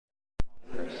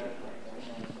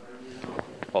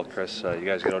Well, Chris, you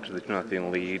guys get out to the 2-0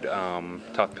 lead.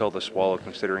 Tough pill to swallow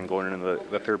considering going into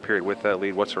the third period with that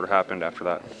lead. What sort of happened after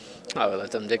that? I would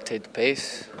let them dictate the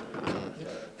pace.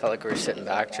 Felt like we were sitting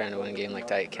back trying to win a game like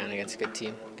that. You can't against a good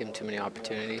team. Give them too many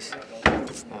opportunities.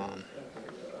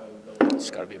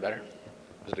 Just got to be better.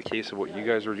 Was it a case of what you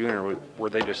guys were doing, or were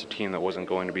they just a team that wasn't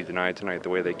going to be denied tonight the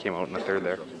way they came out in the third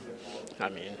there? I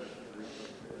mean,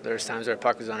 there's times where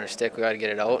puck was on our stick. We got to get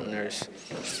it out, and there's,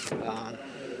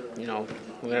 we got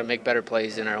to make better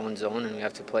plays in our own zone, and we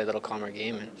have to play a little calmer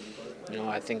game. And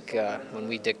I think when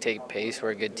we dictate pace,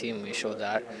 we're a good team. We showed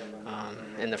that.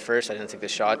 In the first, I didn't think the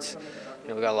shots,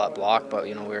 we got a lot blocked, but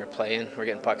we were playing. We're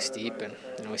getting pucks deep, and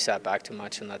we sat back too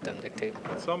much and let them dictate.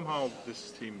 Somehow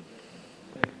this team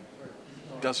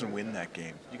doesn't win that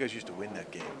game. You guys used to win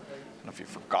that game. I don't know if you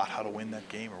forgot how to win that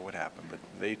game or what happened, but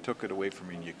they took it away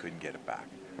from you and you couldn't get it back.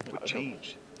 What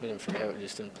changed? We didn't forget. We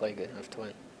just didn't play good enough to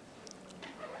win.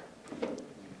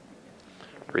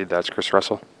 Read that's Chris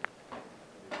Russell.